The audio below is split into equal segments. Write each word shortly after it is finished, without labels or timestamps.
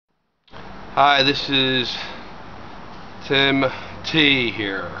Hi, this is Tim T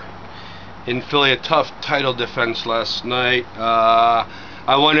here in Philly. A tough title defense last night. I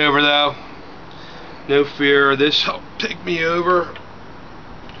won over though. No fear. This helped take me over.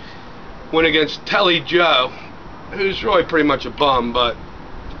 Went against Telly Joe, who's really pretty much a bum, but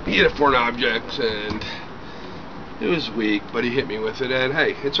he hit a foreign object and it was weak, but he hit me with it, and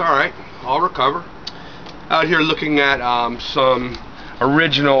hey, it's alright. I'll recover. Out here looking at some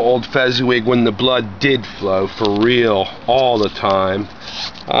original old fezziwig when the blood did flow for real all the time.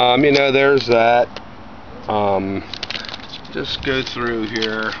 You know, there's that. Just go through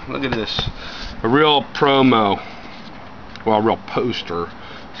here. Look at this. A real promo. Well, a real poster.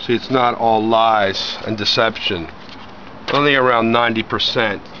 See, it's not all lies and deception. Only around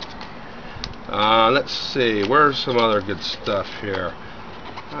 90%. Let's see. Where's some other good stuff here?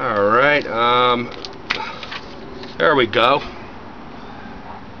 Alright. There we go.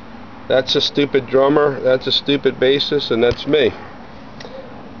 That's a stupid drummer, that's a stupid bassist, and that's me.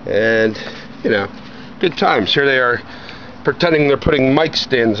 And, you know, good times. Here they are pretending they're putting mic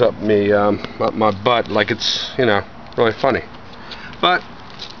stands up me, up my butt, like it's, you know, really funny. But,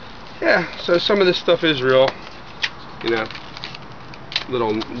 yeah, so some of this stuff is real. You know,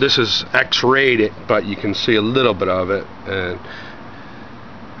 this is X-rated, but you can see a little bit of it. And,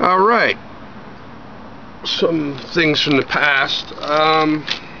 alright. Some things from the past.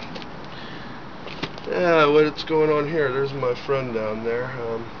 Yeah, what's going on here? There's my friend down there,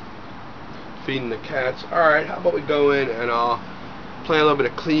 feeding the cats. Alright, how about we go in and I'll play a little bit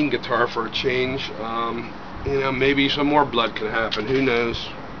of clean guitar for a change. You know, maybe some more blood can happen. Who knows?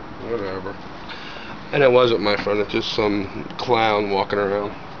 Whatever. And it wasn't my friend, it's just some clown walking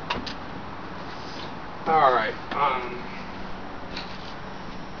around. Alright,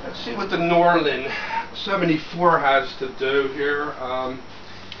 let's see what the Norlin 74 has to do here.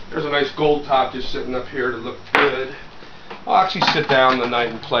 There's a nice gold top just sitting up here to look good. I'll actually sit down tonight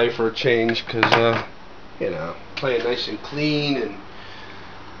and play for a change because, you know, play it nice and clean and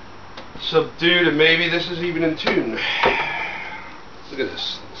subdued, and maybe this is even in tune. Look at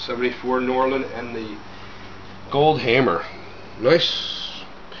this, 74 Norlin and the gold hammer. Nice.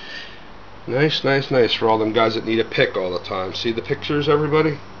 Nice, nice, nice for all them guys that need a pick all the time. See the pictures,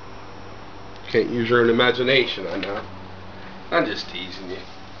 everybody? Can't use your own imagination, I know. I'm just teasing you.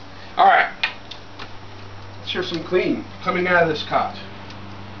 Alright, let's hear some clean coming out of this cot.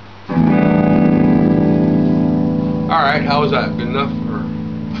 Alright, how was that? Good enough? Or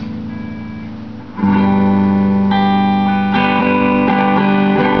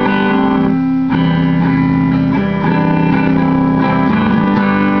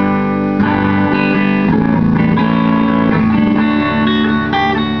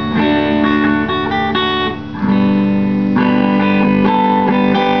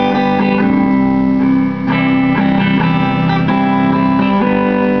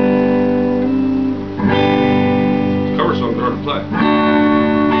play.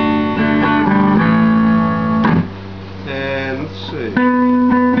 And let's see.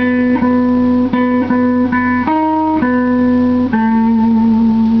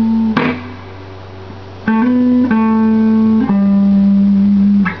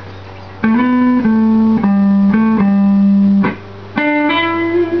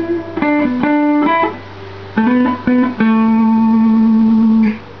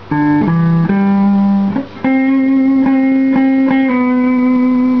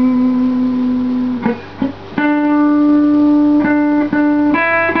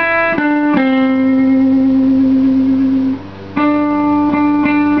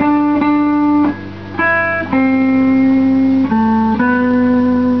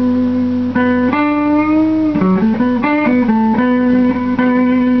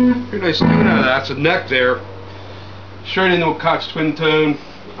 Nice tone out of that. That's a neck there, straight into a Koch twin tone.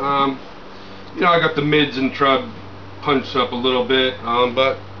 You know, I got the mids and trub punched up a little bit,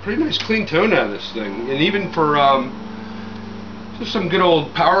 but pretty nice clean tone out of this thing. And even for just some good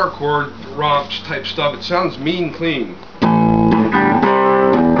old power chord romps type stuff, it sounds mean clean.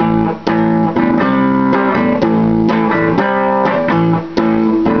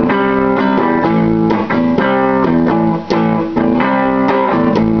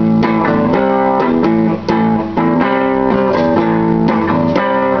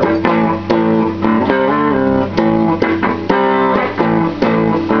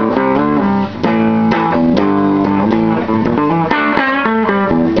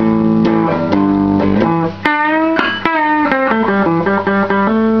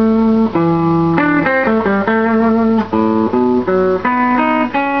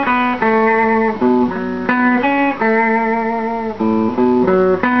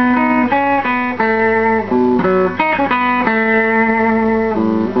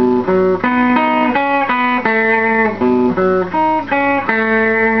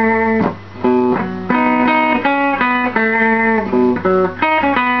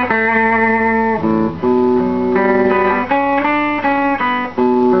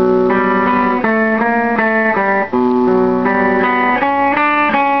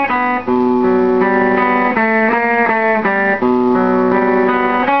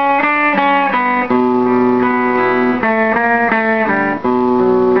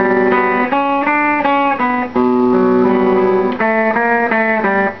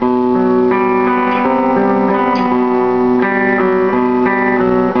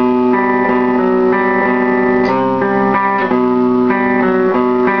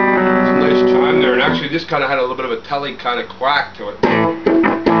 kind of had a little bit of a telly kind of quack to it.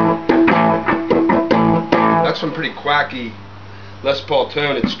 That's some pretty quacky Les Paul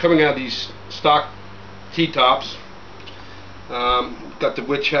tone. It's coming out of these stock T-tops. Got the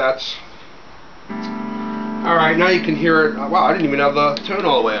witch hats. Alright, now you can hear it. Wow, I didn't even have the tone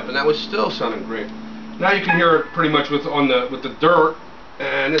all the way up, and that was still sounding great. Now you can hear it pretty much with the dirt,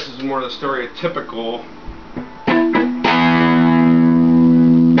 and this is more of the stereotypical.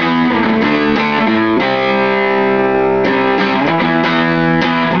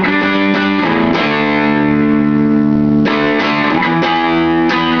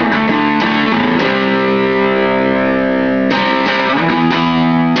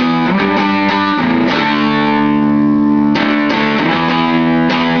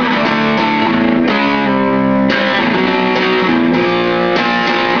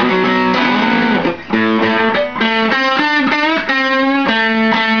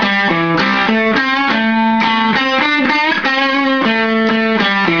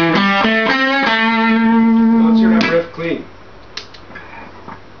 Clean.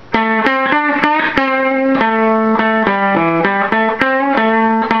 So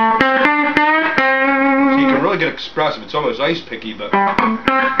you can really get expressive. It's almost ice picky, but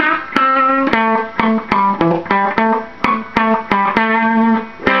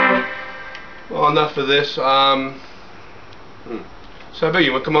well, enough of this. Sabu,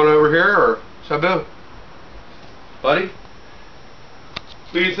 you want to come on over here, or Sabu, buddy?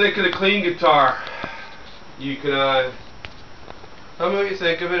 What do you think of the clean guitar? You can tell me what you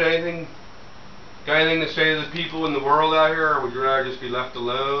think of it. Anything, got anything to say to the people in the world out here, or would you rather just be left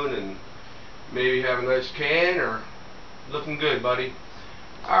alone and maybe have a nice can? Or looking good, buddy.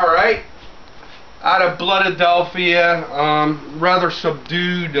 Alright, out of Bloodadelphia, rather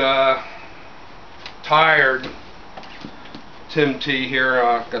subdued, tired Tim T here.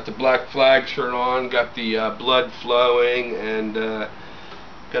 Got the Black Flag shirt on, got the blood flowing, and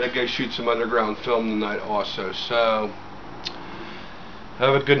gotta go shoot some underground film tonight also. So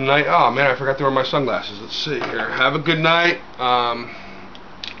have a good night. Oh man, I forgot to wear my sunglasses. Let's see here. Have a good night.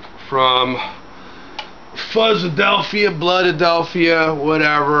 From Fuzzadelphia, Bloodadelphia,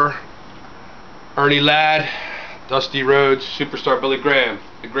 whatever. Ernie Ladd, Dusty Rhodes, Superstar Billy Graham,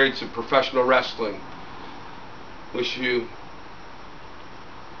 the greats of professional wrestling. Wish you,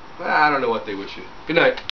 I don't know what they wish you. Good night.